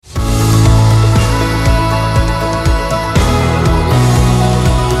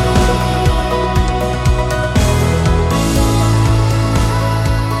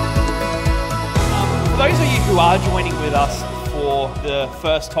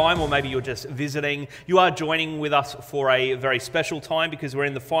first time, or maybe you're just visiting, you are joining with us for a very special time because we're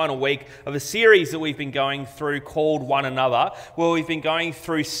in the final week of a series that we've been going through called One Another, where we've been going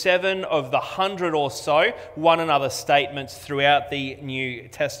through 7 of the 100 or so one another statements throughout the New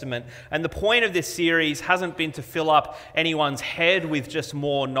Testament. And the point of this series hasn't been to fill up anyone's head with just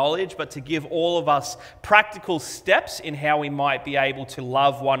more knowledge, but to give all of us practical steps in how we might be able to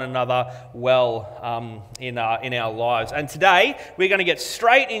love one another well in our lives. And today we're going to get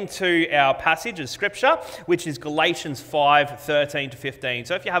straight into our passage of Scripture, which is Galatians 5:13 to 15.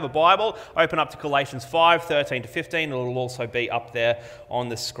 So if you have a Bible, open up to Galatians 5:13 to 15. It'll also be up there on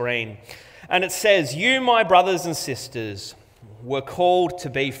the screen. And it says, "You, my brothers and sisters, were called to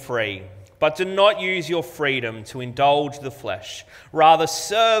be free, but do not use your freedom to indulge the flesh. Rather,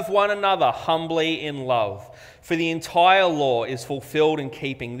 serve one another humbly in love. For the entire law is fulfilled in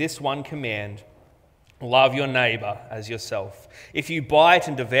keeping this one command: love your neighbour as yourself. If you bite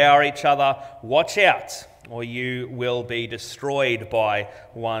and devour each other, watch out, or you will be destroyed by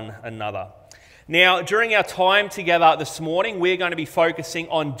one another." Now, during our time together this morning, we're going to be focusing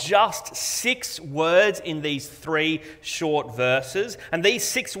on just 6 words in these 3 short verses. And these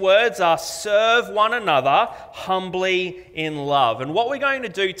 6 words are serve one another humbly in love. And what we're going to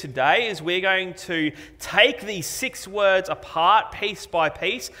do today is we're going to take these 6 words apart piece by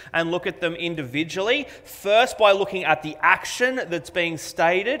piece and look at them individually. First by looking at the action that's being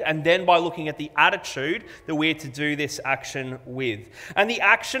stated, and then by looking at the attitude that we're to do this action with. And the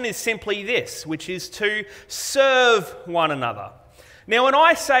action is simply this, which is to serve one another. Now, when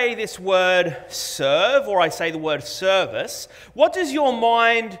I say this word serve, or I say the word service, what does your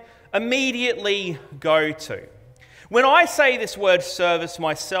mind immediately go to? When I say this word service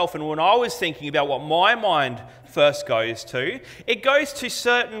myself, and when I was thinking about what my mind first goes to, it goes to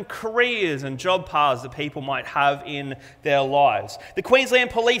certain careers and job paths that people might have in their lives. The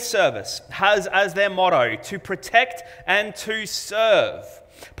Queensland Police Service has as their motto to protect and to serve.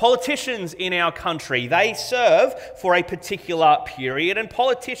 Politicians in our country, they serve for a particular period, and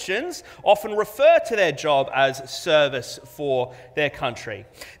politicians often refer to their job as service for their country.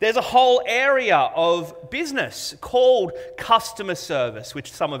 There's a whole area of business called customer service,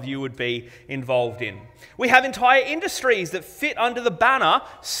 which some of you would be involved in. We have entire industries that fit under the banner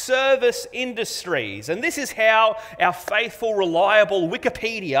service industries, and this is how our faithful, reliable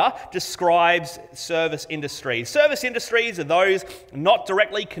Wikipedia describes service industries. Service industries are those not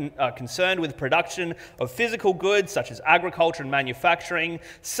directly concerned with production of physical goods such as agriculture and manufacturing.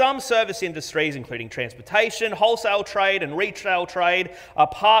 Some service industries, including transportation, wholesale trade and retail trade, are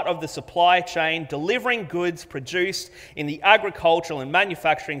part of the supply chain, delivering goods produced in the agricultural and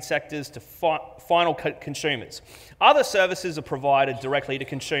manufacturing sectors to final consumers. Other services are provided directly to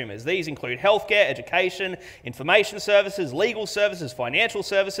consumers. These include healthcare, education, information services, legal services, financial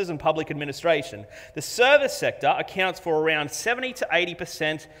services, and public administration. The service sector accounts for around 70 to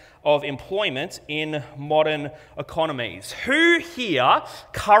 80% of employment in modern economies. Who here,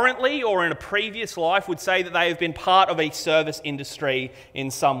 currently or in a previous life, would say that they have been part of a service industry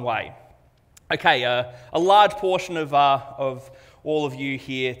in some way? Okay, a large portion of all of you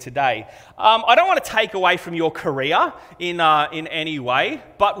here today. I don't want to take away from your career in any way,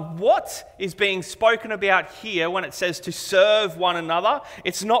 but what is being spoken about here when it says to serve one another,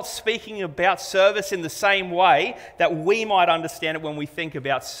 it's not speaking about service in the same way that we might understand it when we think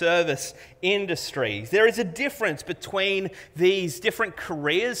about service industries. There is a difference between these different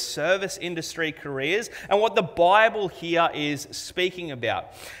careers, service industry careers, and what the Bible here is speaking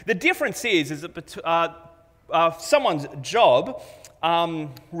about. The difference is that someone's job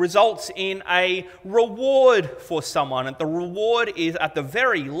results in a reward for someone, and the reward is at the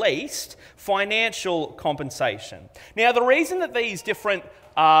very least financial compensation. Now, the reason that these different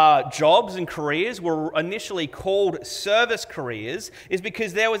jobs and careers were initially called service careers is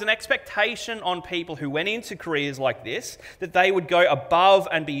because there was an expectation on people who went into careers like this that they would go above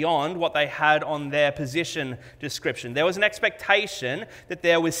and beyond what they had on their position description. There was an expectation that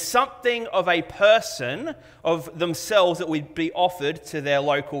there was something of a person of themselves that would be offered to their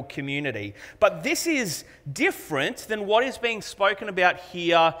local community. But this is different than what is being spoken about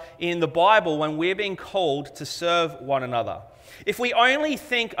here in the Bible when we're being called to serve one another. If we only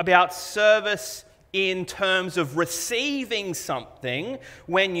think about service in terms of receiving something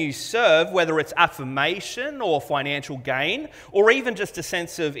when you serve, whether it's affirmation or financial gain, or even just a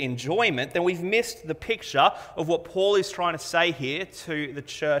sense of enjoyment, then we've missed the picture of what Paul is trying to say here to the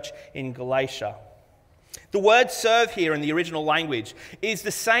church in Galatia. The word serve here in the original language is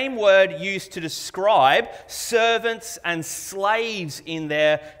the same word used to describe servants and slaves in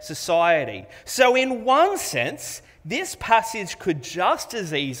their society. So in one sense, This passage could just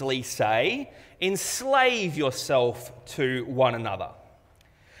as easily say, enslave yourself to one another.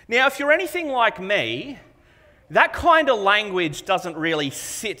 Now, if you're anything like me, that kind of language doesn't really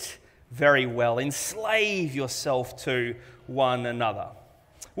sit very well. Enslave yourself to one another.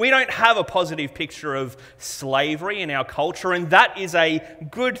 We don't have a positive picture of slavery in our culture, and that is a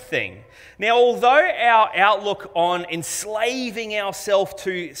good thing. Now, although our outlook on enslaving ourselves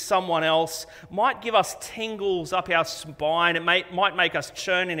to someone else might give us tingles up our spine, it might make us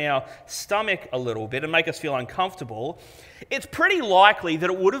churn in our stomach a little bit and make us feel uncomfortable, it's pretty likely that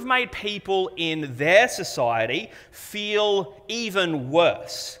it would have made people in their society feel even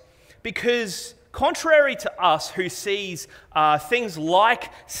worse. Because contrary to us, who sees things like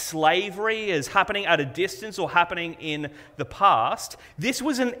slavery as happening at a distance or happening in the past, this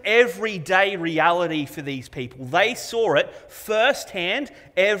was an everyday reality for these people. They saw it firsthand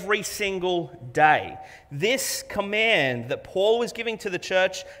every single day. This command that Paul was giving to the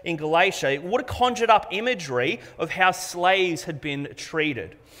church in Galatia, it would have conjured up imagery of how slaves had been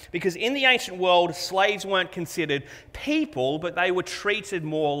treated. Because in the ancient world, slaves weren't considered people, but they were treated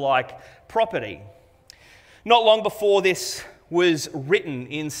more like property. Not long before this was written,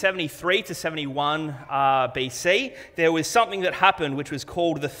 in 73 to 71 BC, there was something that happened which was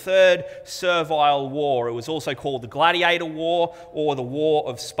called the Third Servile War. It was also called the Gladiator War or the War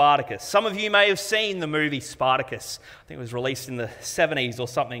of Spartacus. Some of you may have seen the movie Spartacus. I think it was released in the 70s or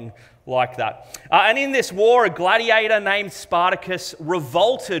something like that. And in this war, a gladiator named Spartacus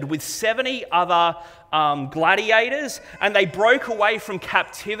revolted with 70 other gladiators, and they broke away from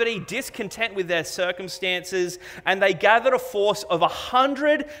captivity, discontent with their circumstances, and they gathered a force of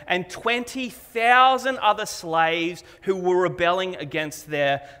 120,000 other slaves who were rebelling against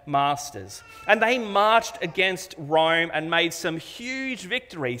their masters. And they marched against Rome and made some huge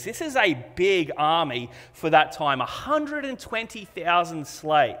victories. This is a big army for that time, 120,000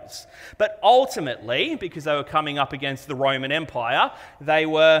 slaves. But ultimately, because they were coming up against the Roman Empire, they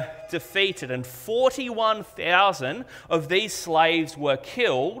were defeated, and 41,000 of these slaves were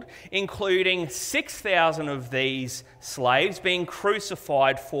killed, including 6,000 of these slaves being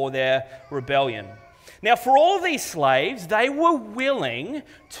crucified for their rebellion. Now, for all of these slaves, they were willing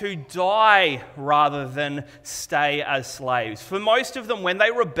to die rather than stay as slaves. For most of them, when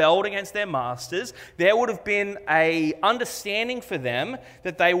they rebelled against their masters, there would have been an understanding for them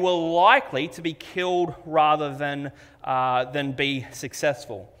that they were likely to be killed rather than be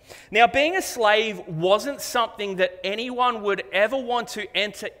successful. Now, being a slave wasn't something that anyone would ever want to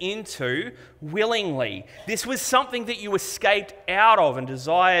enter into willingly. This was something that you escaped out of and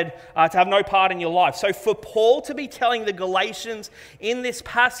desired to have no part in your life. So for Paul to be telling the Galatians in this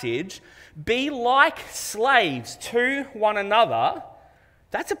passage, be like slaves to one another,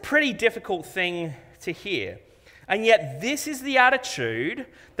 that's a pretty difficult thing to hear. And yet this is the attitude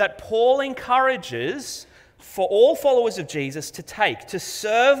that Paul encourages for all followers of Jesus to take, to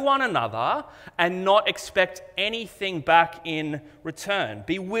serve one another and not expect anything back in return.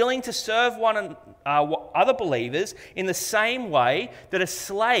 Be willing to serve other believers in the same way that a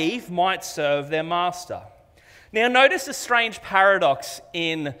slave might serve their master. Now, notice a strange paradox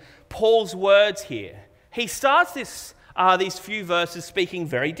in Paul's words here. He starts these few verses speaking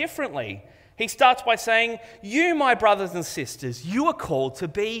very differently. He starts by saying, "You, my brothers and sisters, you are called to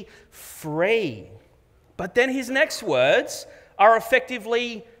be free." But then his next words are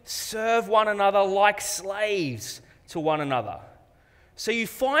effectively, serve one another like slaves to one another. So you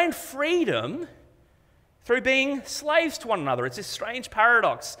find freedom through being slaves to one another. It's a strange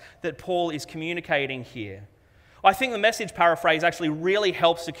paradox that Paul is communicating here. I think the Message paraphrase actually really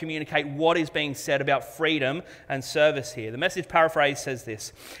helps to communicate what is being said about freedom and service here. The Message paraphrase says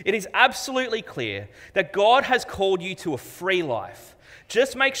this: "It is absolutely clear that God has called you to a free life.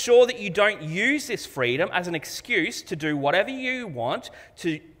 Just make sure that you don't use this freedom as an excuse to do whatever you want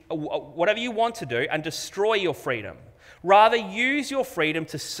to do and destroy your freedom. Rather, use your freedom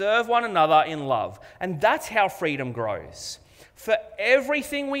to serve one another in love. And that's how freedom grows. For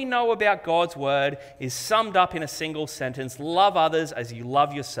everything we know about God's word is summed up in a single sentence: love others as you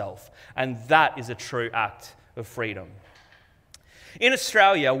love yourself. And that is a true act of freedom." In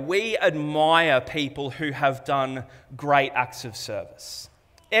Australia, we admire people who have done great acts of service.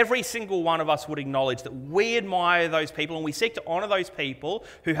 Every single one of us would acknowledge that we admire those people and we seek to honour those people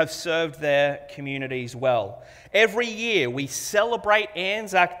who have served their communities well. Every year we celebrate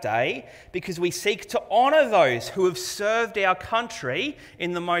Anzac Day because we seek to honour those who have served our country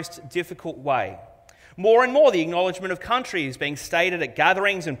in the most difficult way. More and more, the acknowledgement of country is being stated at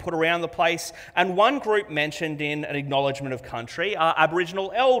gatherings and put around the place, and one group mentioned in an acknowledgement of country are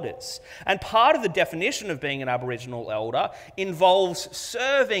Aboriginal elders. And part of the definition of being an Aboriginal elder involves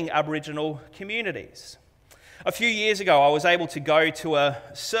serving Aboriginal communities. A few years ago, I was able to go to a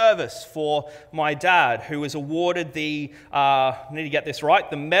service for my dad, who was awarded the, I need to get this right,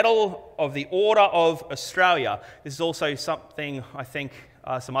 the Medal of the Order of Australia. This is also something I think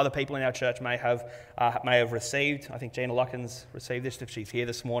some other people in our church may have received. I think Gina Luckins received this if she's here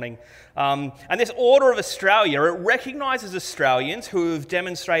this morning. And this Order of Australia, it recognises Australians who have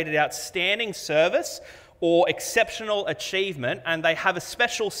demonstrated outstanding service or exceptional achievement, and they have a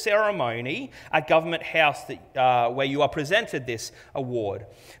special ceremony at Government House where you are presented this award.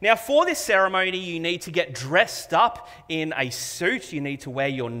 Now, for this ceremony, you need to get dressed up in a suit, you need to wear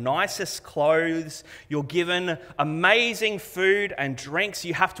your nicest clothes, you're given amazing food and drinks,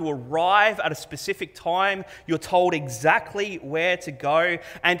 you have to arrive at a specific time, you're told exactly where to go,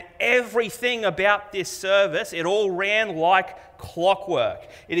 and everything about this service, it all ran like clockwork.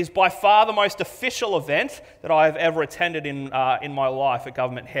 It is by far the most official event that I have ever attended in my life at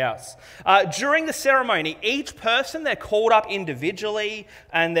Government House. During the ceremony, each person, they're called up individually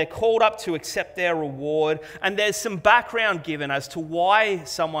and they're called up to accept their reward, and there's some background given as to why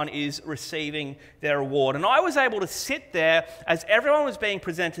someone is receiving their award. And I was able to sit there as everyone was being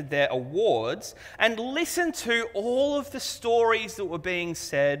presented their awards and listen to all of the stories that were being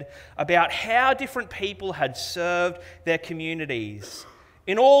said about how different people had served their communities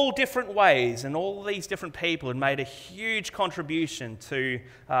in all different ways, and all these different people had made a huge contribution to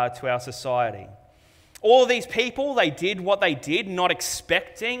our society. All of these people, they did what they did, not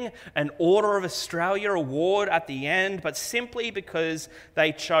expecting an Order of Australia award at the end, but simply because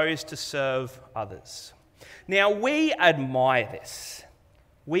they chose to serve others. Now, we admire this.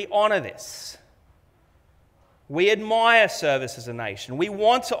 We honour this. We admire service as a nation. We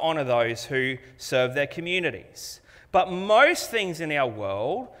want to honour those who serve their communities. But most things in our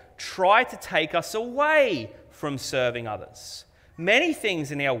world try to take us away from serving others. Many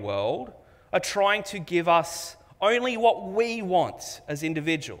things in our world are trying to give us only what we want as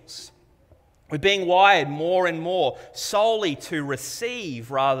individuals. We're being wired more and more solely to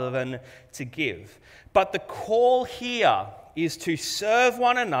receive rather than to give. But the call here is to serve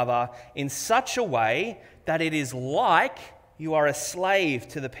one another in such a way that it is like you are a slave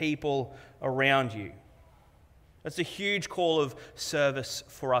to the people around you. That's a huge call of service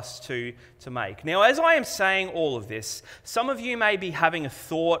for us to make. Now, as I am saying all of this, some of you may be having a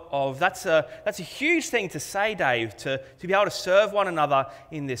thought of, that's a huge thing to say, Dave, to be able to serve one another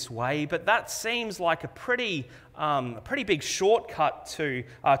in this way, but that seems like a pretty big shortcut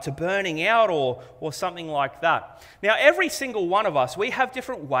to burning out or something like that. Now, every single one of us, we have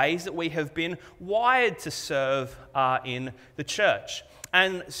different ways that we have been wired to serve in the church.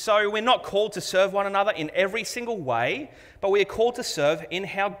 And so we're not called to serve one another in every single way, but we are called to serve in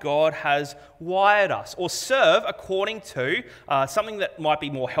how God has wired us, or serve according to something that might be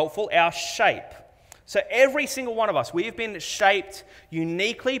more helpful, our shape. So every single one of us, we have been shaped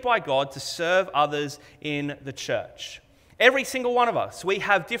uniquely by God to serve others in the church. Every single one of us, we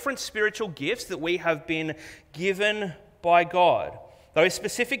have different spiritual gifts that we have been given by God. Those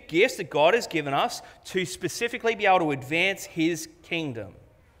specific gifts that God has given us to specifically be able to advance His kingdom.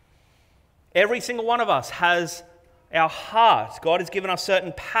 Every single one of us has our heart. God has given us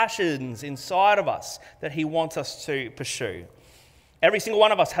certain passions inside of us that He wants us to pursue. Every single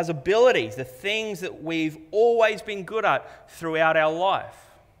one of us has abilities, the things that we've always been good at throughout our life.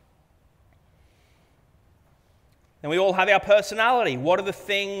 And we all have our personality. What are the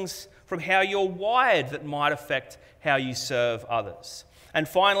things from how you're wired that might affect how you serve others? And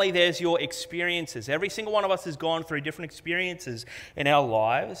finally, there's your experiences. Every single one of us has gone through different experiences in our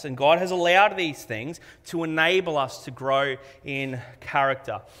lives, and God has allowed these things to enable us to grow in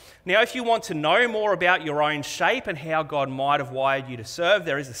character. Now, if you want to know more about your own shape and how God might have wired you to serve,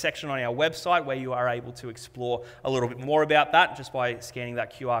 there is a section on our website where you are able to explore a little bit more about that just by scanning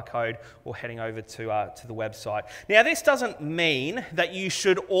that QR code or heading over to the website. Now, this doesn't mean that you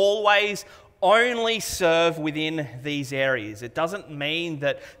should always only serve within these areas. It doesn't mean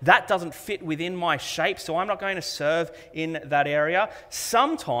that doesn't fit within my shape, so I'm not going to serve in that area.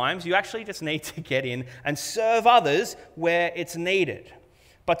 Sometimes you actually just need to get in and serve others where it's needed.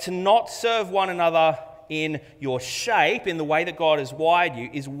 But to not serve one another in your shape, in the way that God has wired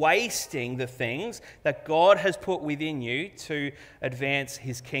you, is wasting the things that God has put within you to advance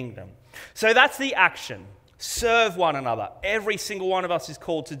His kingdom. So that's the action. Serve one another. Every single one of us is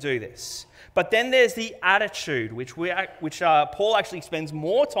called to do this. But then there's the attitude, which Paul actually spends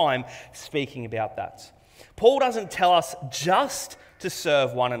more time speaking about that. Paul doesn't tell us just to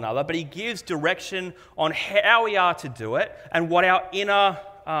serve one another, but he gives direction on how we are to do it and what our inner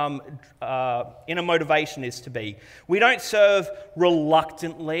motivation is to be. We don't serve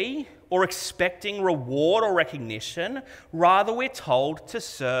reluctantly or expecting reward or recognition. Rather, we're told to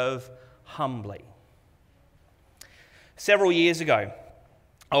serve humbly. Several years ago,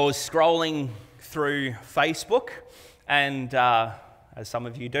 I was scrolling through Facebook, and as some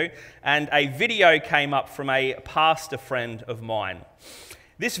of you do, and a video came up from a pastor friend of mine.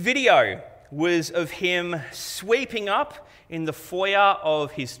 This video was of him sweeping up in the foyer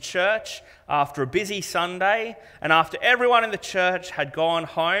of his church after a busy Sunday and after everyone in the church had gone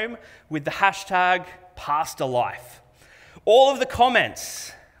home with the hashtag Pastor Life. All of the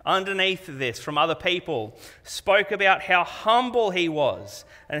comments underneath this from other people spoke about how humble he was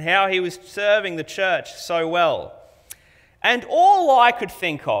and how he was serving the church so well. And all I could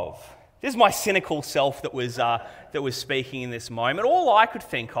think of, this is my cynical self that was speaking in this moment, all I could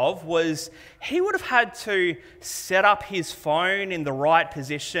think of was he would have had to set up his phone in the right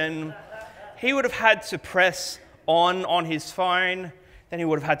position. He would have had to press on his phone. Then he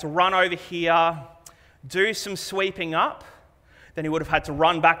would have had to run over here, do some sweeping up. Then he would have had to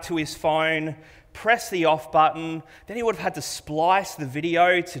run back to his phone, press the off button. Then he would have had to splice the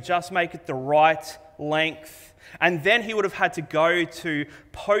video to just make it the right length. And then he would have had to go to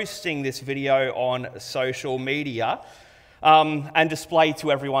posting this video on social media and display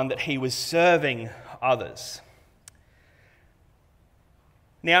to everyone that he was serving others.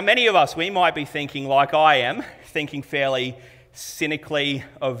 Now, many of us, we might be thinking like I am, thinking fairly cynically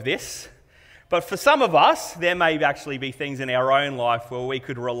of this. But for some of us, there may actually be things in our own life where we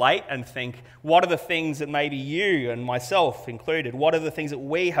could relate and think, what are the things that maybe you and myself included, what are the things that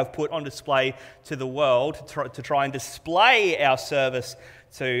we have put on display to the world to try and display our service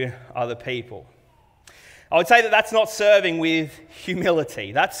to other people? I would say that that's not serving with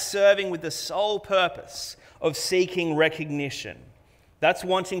humility. That's serving with the sole purpose of seeking recognition. That's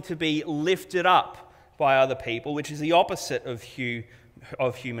wanting to be lifted up by other people, which is the opposite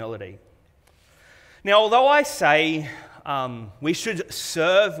of humility. Now, although I say we should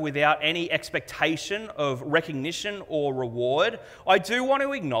serve without any expectation of recognition or reward, I do want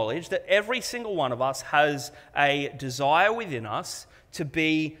to acknowledge that every single one of us has a desire within us to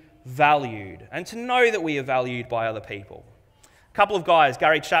be valued and to know that we are valued by other people. A couple of guys,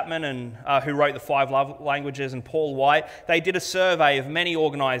 Gary Chapman, who wrote The 5 Love Languages, and Paul White, they did a survey of many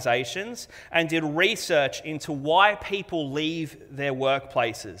organisations and did research into why people leave their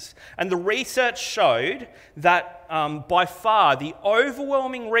workplaces. And the research showed that by far the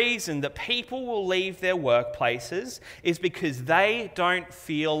overwhelming reason that people will leave their workplaces is because they don't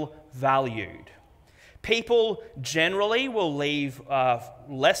feel valued. People generally will leave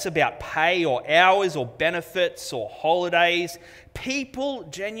less about pay or hours or benefits or holidays. People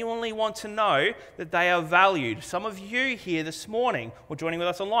genuinely want to know that they are valued. Some of you here this morning or joining with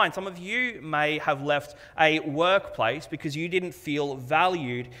us online, some of you may have left a workplace because you didn't feel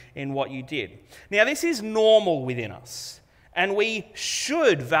valued in what you did. Now, this is normal within us, and we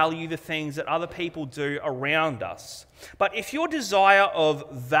should value the things that other people do around us. But if your desire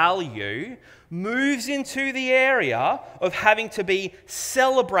of value moves into the area of having to be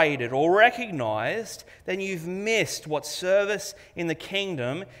celebrated or recognized, then you've missed what service in the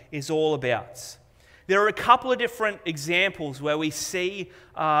kingdom is all about. There are a couple of different examples where we see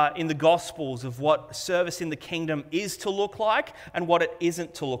in the Gospels of what service in the kingdom is to look like and what it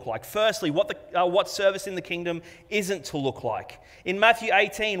isn't to look like. Firstly, what service in the kingdom isn't to look like. In Matthew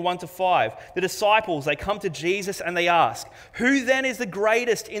 18, 1-5, the disciples, they come to Jesus and they ask, "Who then is the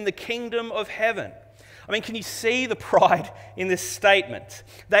greatest in the kingdom of heaven?" I mean, can you see the pride in this statement?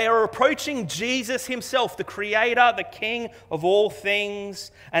 They are approaching Jesus himself, the creator, the king of all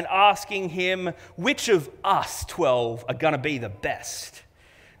things, and asking him, which of us 12 are going to be the best?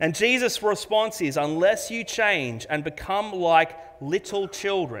 And Jesus' response is, unless you change and become like little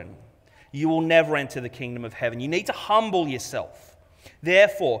children, you will never enter the kingdom of heaven. You need to humble yourself.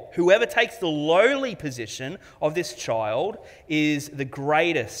 Therefore, whoever takes the lowly position of this child is the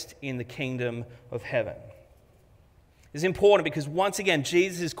greatest in the kingdom of heaven. It's important because once again,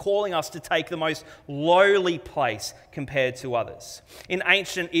 Jesus is calling us to take the most lowly place compared to others. In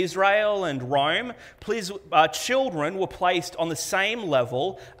ancient Israel and Rome, children were placed on the same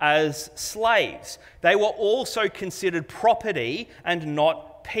level as slaves. They were also considered property and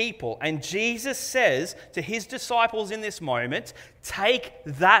not people. And Jesus says to his disciples in this moment, take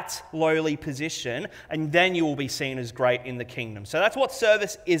that lowly position and then you will be seen as great in the kingdom. So that's what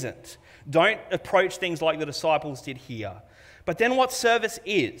service isn't. Don't approach things like the disciples did here. But then what service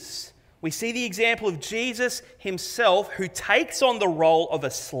is, we see the example of Jesus himself, who takes on the role of a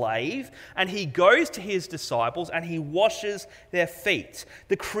slave, and he goes to his disciples and he washes their feet.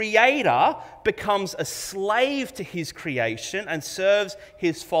 The Creator becomes a slave to his creation and serves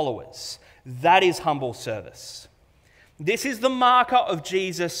his followers. That is humble service. This is the marker of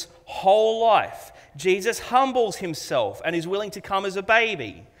Jesus' whole life. Jesus humbles himself and is willing to come as a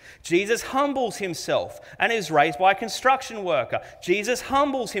baby. Jesus humbles himself and is raised by a construction worker. Jesus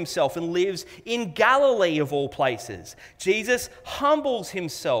humbles himself and lives in Galilee of all places. Jesus humbles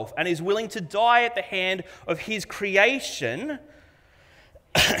himself and is willing to die at the hand of his creation.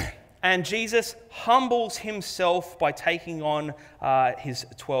 And Jesus humbles himself by taking on his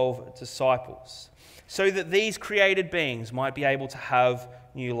 12 disciples, so that these created beings might be able to have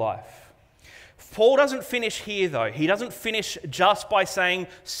new life. Paul doesn't finish here, though. He doesn't finish just by saying,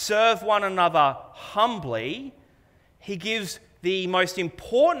 serve one another humbly. He gives the most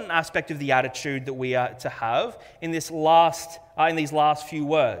important aspect of the attitude that we are to have in these last few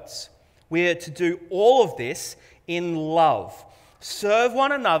words. We are to do all of this in love. Serve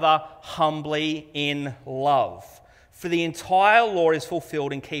one another humbly in love. For the entire law is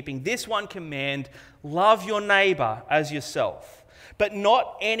fulfilled in keeping this one command, love your neighbor as yourself. But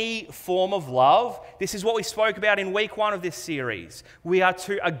not any form of love. This is what we spoke about in week 1 of this series. We are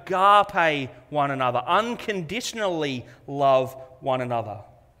to agape one another, unconditionally love one another.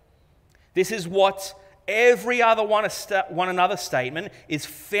 This is what every other one another statement is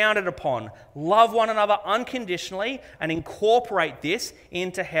founded upon. Love one another unconditionally and incorporate this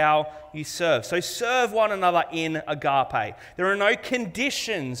into how you serve. So serve one another in agape. There are no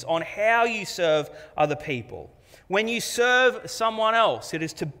conditions on how you serve other people. When you serve someone else, it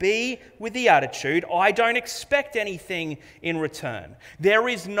is to be with the attitude, I don't expect anything in return. There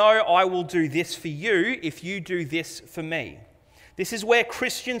is no, I will do this for you if you do this for me. This is where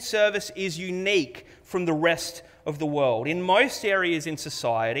Christian service is unique from the rest of the world. In most areas in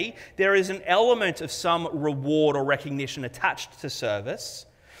society, there is an element of some reward or recognition attached to service.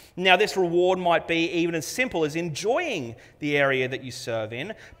 Now, this reward might be even as simple as enjoying the area that you serve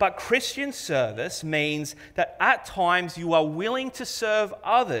in, but Christian service means that at times you are willing to serve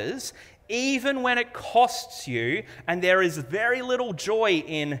others even when it costs you and there is very little joy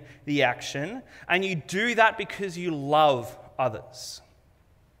in the action, and you do that because you love others.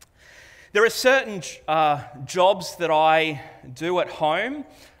 There are certain jobs that I do at home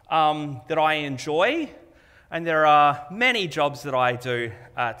that I enjoy, and there are many jobs that I do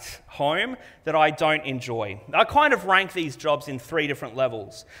at home that I don't enjoy. I kind of rank these jobs in 3 different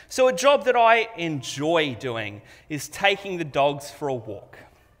levels. So a job that I enjoy doing is taking the dogs for a walk.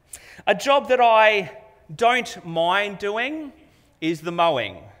 A job that I don't mind doing is the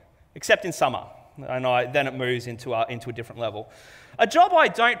mowing, except in summer, and then it moves into a different level. A job I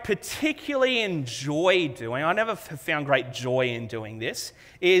don't particularly enjoy doing, I never found great joy in doing this,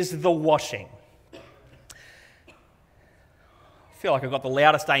 is the washing. I feel like I got the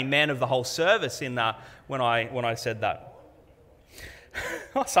loudest amen of the whole service when I said that.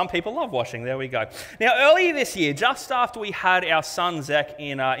 Some people love washing. There we go. Now, earlier this year, just after we had our son Zach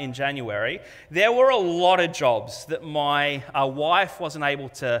in January, there were a lot of jobs that my wife wasn't able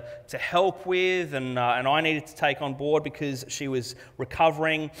to help with, and I needed to take on board because she was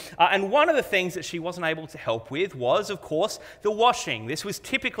recovering. And one of the things that she wasn't able to help with was, of course, the washing. This was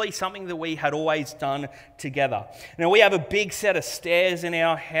typically something that we had always done together. Now, we have a big set of stairs in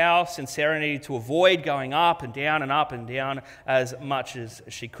our house, and Sarah needed to avoid going up and down as much as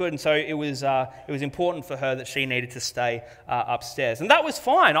she could, and so it was important for her that she needed to stay upstairs, and that was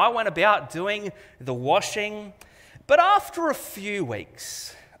fine. I went about doing the washing, but after a few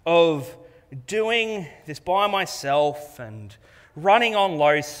weeks of doing this by myself and running on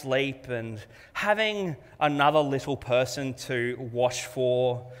low sleep and having another little person to wash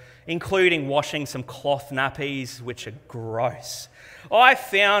for, including washing some cloth nappies, which are gross, I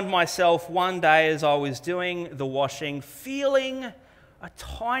found myself one day as I was doing the washing feeling a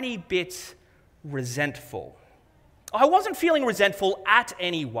tiny bit resentful. I wasn't feeling resentful at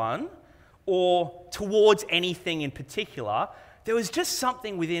anyone or towards anything in particular. There was just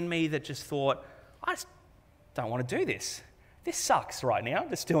something within me that just thought, I just don't want to do this. This sucks right now,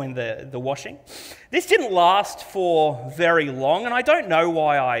 just doing the washing. This didn't last for very long, and I don't know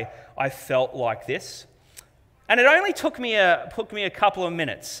why I felt like this. And it only took me a couple of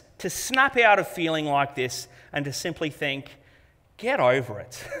minutes to snap out of feeling like this and to simply think, get over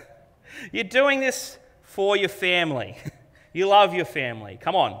it. You're doing this for your family. You love your family.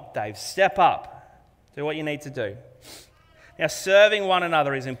 Come on, Dave, step up. Do what you need to do. Now, serving one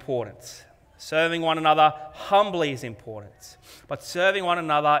another is important. Serving one another humbly is important. But serving one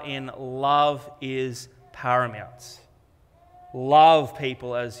another in love is paramount. Love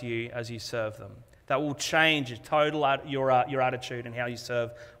people as you serve them. That will change your attitude and how you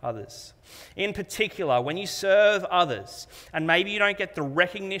serve others. In particular, when you serve others, and maybe you don't get the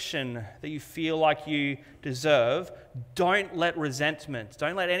recognition that you feel like you deserve, don't let resentment,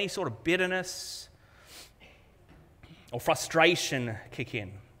 don't let any sort of bitterness or frustration kick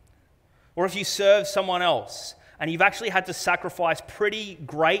in. Or if you serve someone else and you've actually had to sacrifice pretty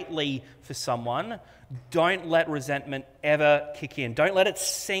greatly for someone, don't let resentment ever kick in. Don't let it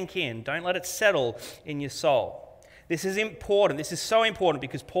sink in. Don't let it settle in your soul. This is important. This is so important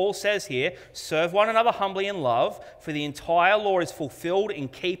because Paul says here, serve one another humbly in love, for the entire law is fulfilled in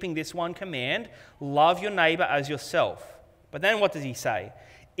keeping this one command, love your neighbor as yourself. But then what does he say?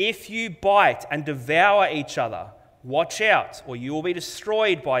 If you bite and devour each other, watch out, or you will be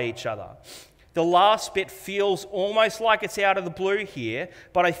destroyed by each other. The last bit feels almost like it's out of the blue here,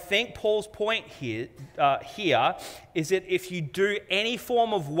 but I think Paul's point here is that if you do any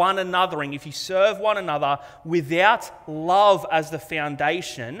form of one anothering, if you serve one another without love as the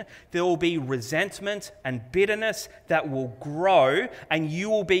foundation, there will be resentment and bitterness that will grow, and you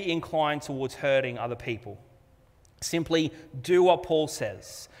will be inclined towards hurting other people. Simply do what Paul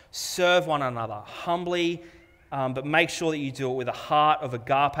says. Serve one another humbly, but make sure that you do it with a heart of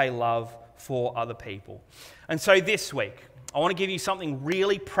agape love for other people. And so this week, I want to give you something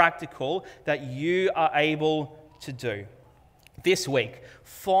really practical that you are able to do. This week,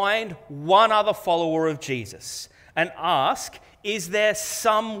 find one other follower of Jesus and ask, is there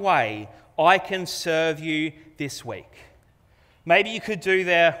some way I can serve you this week? Maybe you could do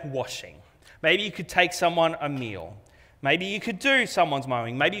their washing. Maybe you could take someone a meal. Maybe you could do someone's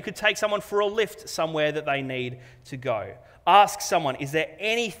mowing. Maybe you could take someone for a lift somewhere that they need to go. Ask someone, is there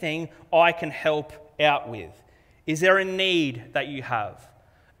anything I can help out with? Is there a need that you have?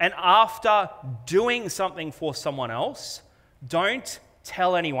 And after doing something for someone else, don't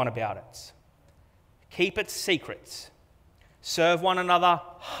tell anyone about it. Keep it secret. Serve one another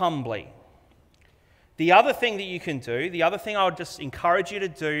humbly. The other thing that you can do, the other thing I would just encourage you to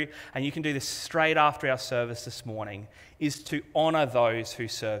do, and you can do this straight after our service this morning, is to honour those who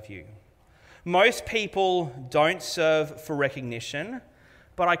serve you. Most people don't serve for recognition,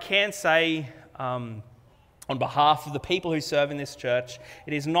 but I can say on behalf of the people who serve in this church,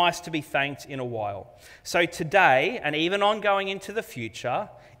 it is nice to be thanked in a while. So today, and even ongoing into the future,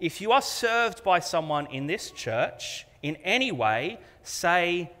 if you are served by someone in this church in any way,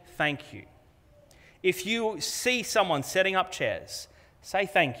 say thank you. If you see someone setting up chairs, say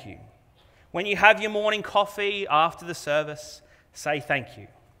thank you. When you have your morning coffee after the service, say thank you.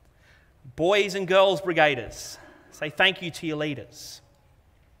 Boys and girls brigaders, say thank you to your leaders.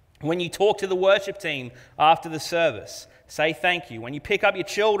 When you talk to the worship team after the service, say thank you. When you pick up your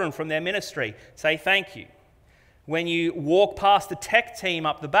children from their ministry, say thank you. When you walk past the tech team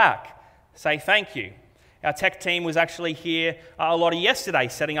up the back, say thank you. Our tech team was actually here a lot of yesterday,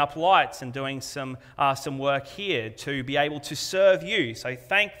 setting up lights and doing some work here to be able to serve you. So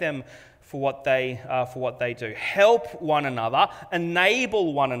thank them for what they do. Help one another,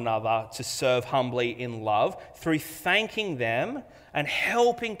 enable one another to serve humbly in love through thanking them and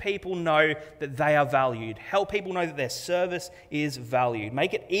helping people know that they are valued. Help people know that their service is valued.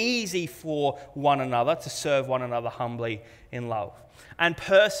 Make it easy for one another to serve one another humbly in love. And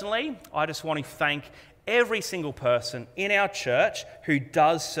personally, I just want to thank every single person in our church who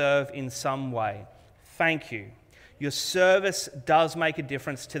does serve in some way. Thank you. Your service does make a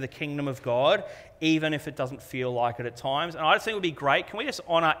difference to the kingdom of God, even if it doesn't feel like it at times. And I just think it would be great. Can we just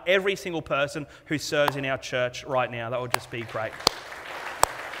honour every single person who serves in our church right now? That would just be great.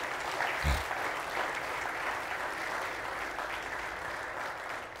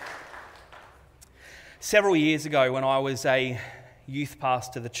 Several years ago, when I was a youth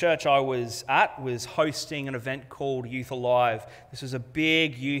pastor, the church I was at was hosting an event called Youth Alive. This was a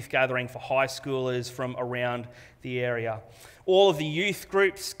big youth gathering for high schoolers from around the area. All of the youth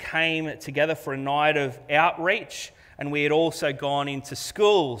groups came together for a night of outreach, and we had also gone into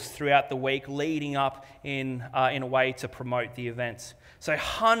schools throughout the week leading up in a way to promote the event. So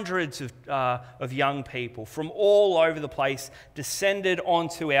hundreds of young people from all over the place descended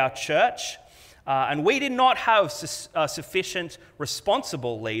onto our church. And we did not have sufficient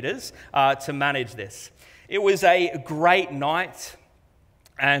responsible leaders to manage this. It was a great night.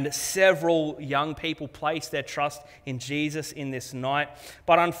 And several young people placed their trust in Jesus in this night.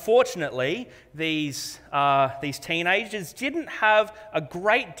 But unfortunately, these teenagers didn't have a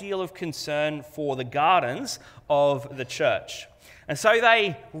great deal of concern for the gardens of the church. And so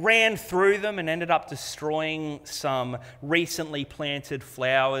they ran through them and ended up destroying some recently planted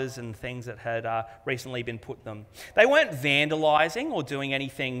flowers and things that had recently been put them. They weren't vandalizing or doing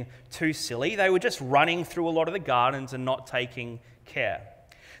anything too silly. They were just running through a lot of the gardens and not taking care.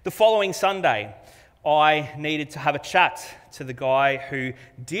 The following Sunday, I needed to have a chat to the guy who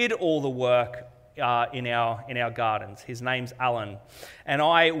did all the work in our gardens. His name's Alan. And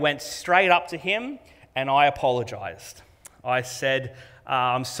I went straight up to him and I apologised. I said,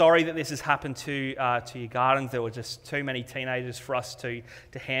 I'm sorry that this has happened to your gardens. There were just too many teenagers for us to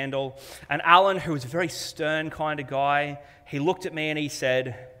handle. And Alan, who was a very stern kind of guy, he looked at me and he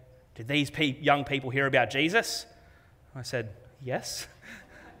said, did these young people hear about Jesus? I said, yes.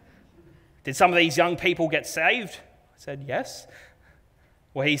 Did some of these young people get saved? I said, yes.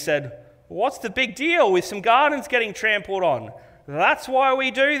 Well, he said, what's the big deal with some gardens getting trampled on? That's why we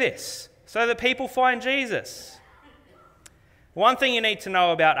do this, so that people find Jesus. One thing you need to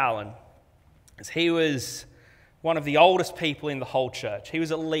know about Alan is he was one of the oldest people in the whole church. He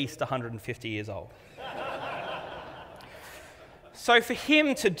was at least 150 years old. So for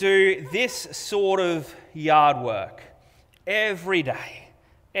him to do this sort of yard work every day,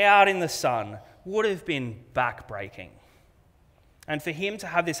 out in the sun, would have been backbreaking. And for him to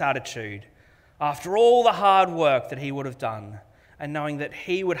have this attitude, after all the hard work that he would have done, and knowing that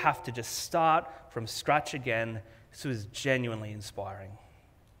he would have to just start from scratch again, this was genuinely inspiring.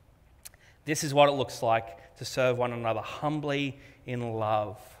 This is what it looks like to serve one another humbly in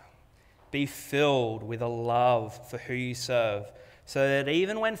love. Be filled with a love for who you serve, so that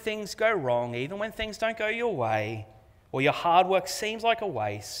even when things go wrong, even when things don't go your way, or your hard work seems like a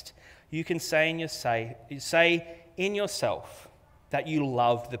waste, you can say in yourself that you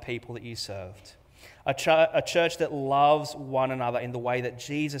loved the people that you served. A church that loves one another in the way that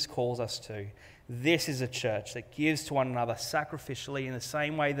Jesus calls us to. This is a church that gives to one another sacrificially in the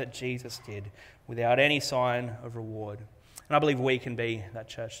same way that Jesus did, without any sign of reward. And I believe we can be that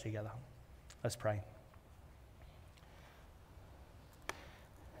church together. Let's pray.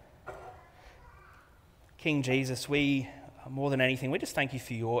 King Jesus, we, more than anything, we just thank you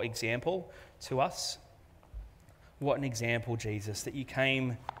for your example to us. What an example, Jesus, that you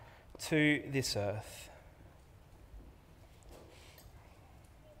came to this earth.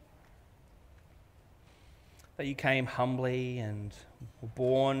 That you came humbly and were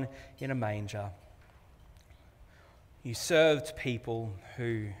born in a manger. You served people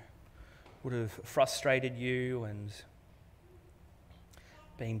who would have frustrated you and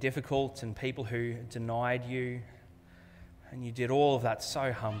been difficult, and people who denied you, and you did all of that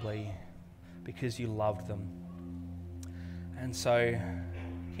so humbly because you loved them. And so,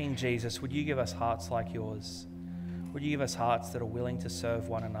 King Jesus, would you give us hearts like yours? Would you give us hearts that are willing to serve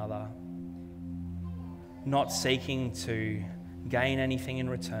one another, not seeking to gain anything in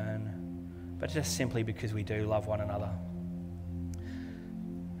return, but just simply because we do love one another?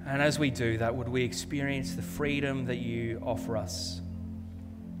 And as we do that, would we experience the freedom that you offer us?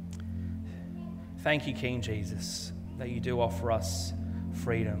 Thank you, King Jesus, that you do offer us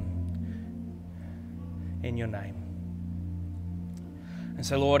freedom in your name. And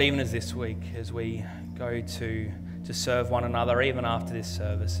so, Lord, even as this week, as we go to serve one another, even after this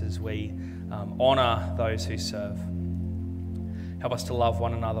service, as we honour those who serve, help us to love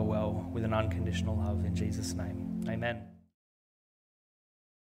one another well with an unconditional love in Jesus' name. Amen.